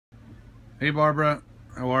Hey Barbara,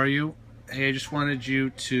 how are you? Hey, I just wanted you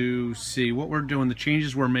to see what we're doing, the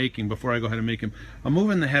changes we're making before I go ahead and make them. I'm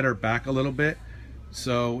moving the header back a little bit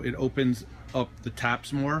so it opens up the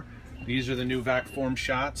taps more. These are the new VacForm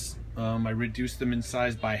shots. I reduced them in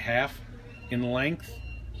size by half in length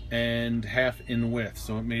and half in width,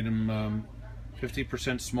 so it made them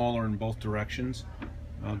 50% smaller in both directions.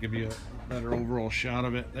 I'll give you a better overall shot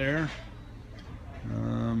of it there.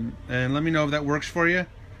 And let me know if that works for you.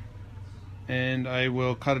 And I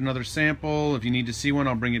will cut another sample. If you need to see one,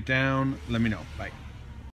 I'll bring it down. Let me know. Bye.